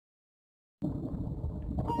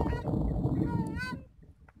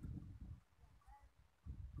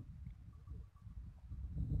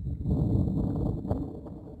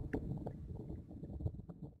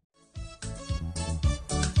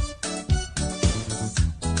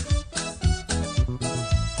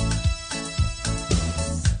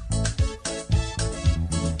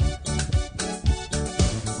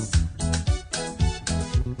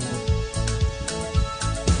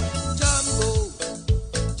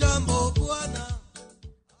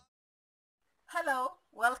Hello,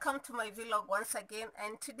 welcome to my vlog once again,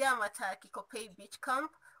 and today I'm at Kikopey beach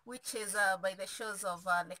camp, which is by the shores of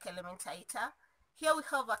Lake Elementaita. Here we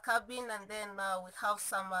have a cabin, and then we have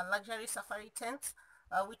some luxury safari tents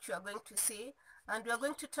which we are going to see, and we are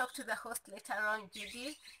going to talk to the host later on,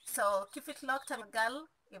 Judy. So keep it locked, and girl,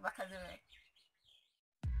 ibakaziwe.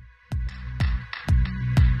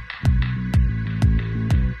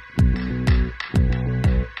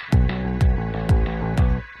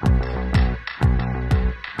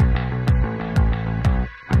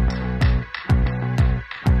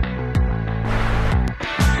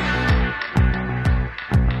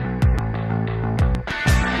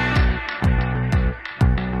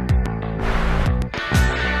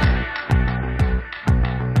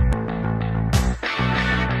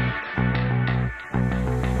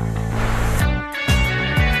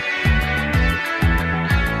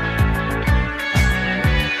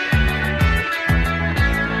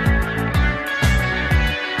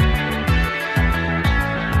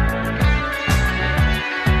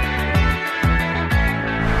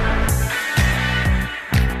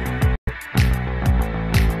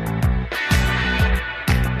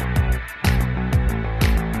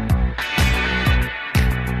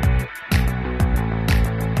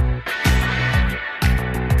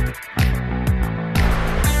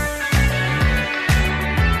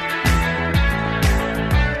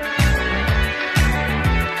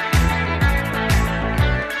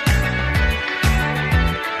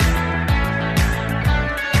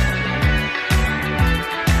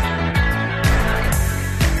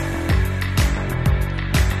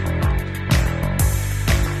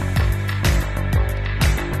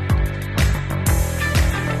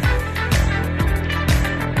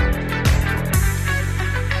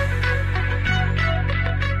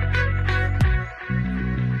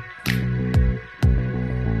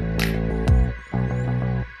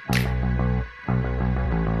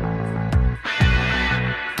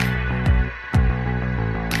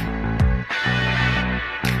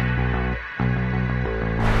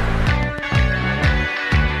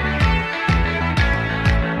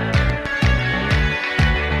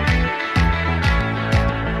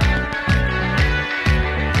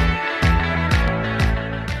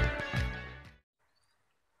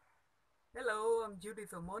 Hello, I'm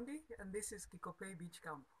Judith Omondi, and this is Kikopey Beach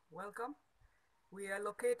Camp. Welcome. We are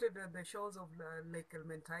located at the shores of Lake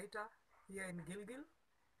Elementaita here in Gilgil,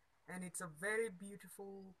 and it's a very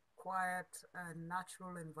beautiful, quiet, and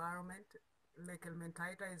natural environment. Lake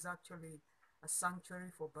Elementaita is actually a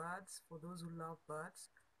sanctuary for birds, for those who love birds.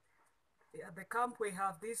 At the camp, we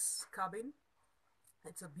have this cabin.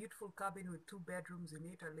 It's a beautiful cabin with 2 bedrooms in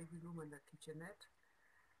it, a living room and a kitchenette.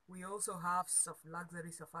 We also have some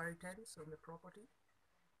luxury safari tents on the property,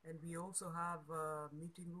 and we also have a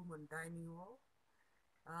meeting room and dining hall.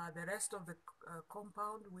 The rest of the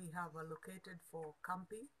compound we have allocated for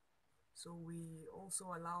camping, so we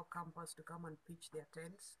also allow campers to come and pitch their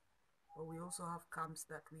tents, but we also have camps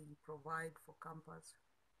that we provide for campers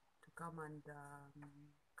to come and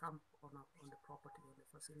camp on the property, on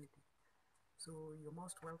the facility. So you're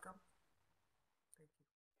most welcome. Thank you.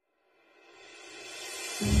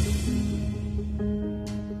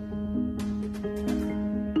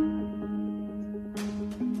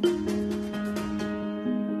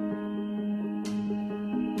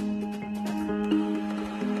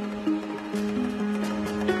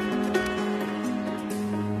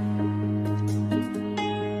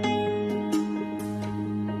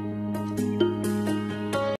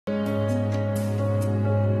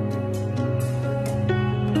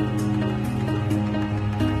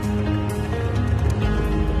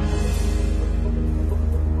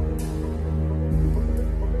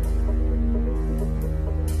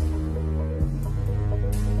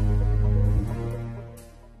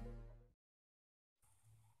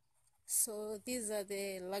 So these are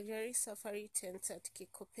the luxury safari tents at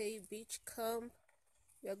Kikopey Beach Camp.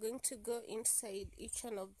 We are going to go inside each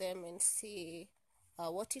one of them and see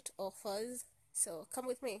what it offers. So come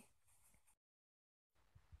with me.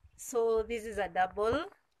 So this is a double,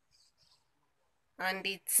 and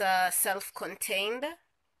it's self-contained.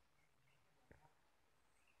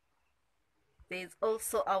 There's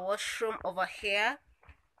also a washroom over here.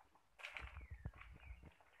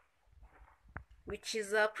 which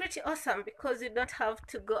is pretty awesome because you don't have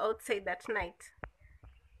to go outside at night.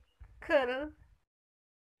 Cool.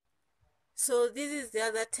 So this is the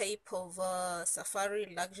other type of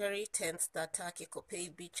safari luxury tents that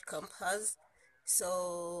Kikopey Beach Camp has.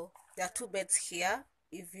 So there are two beds here.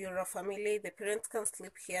 If you're a family, the parents can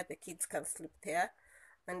sleep here, the kids can sleep there,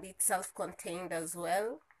 and it's self-contained as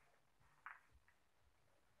well.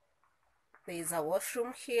 There is a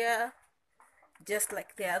washroom here, just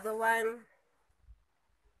like the other one.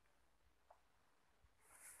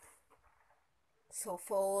 So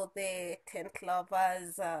for the tent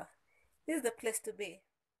lovers, this is the place to be.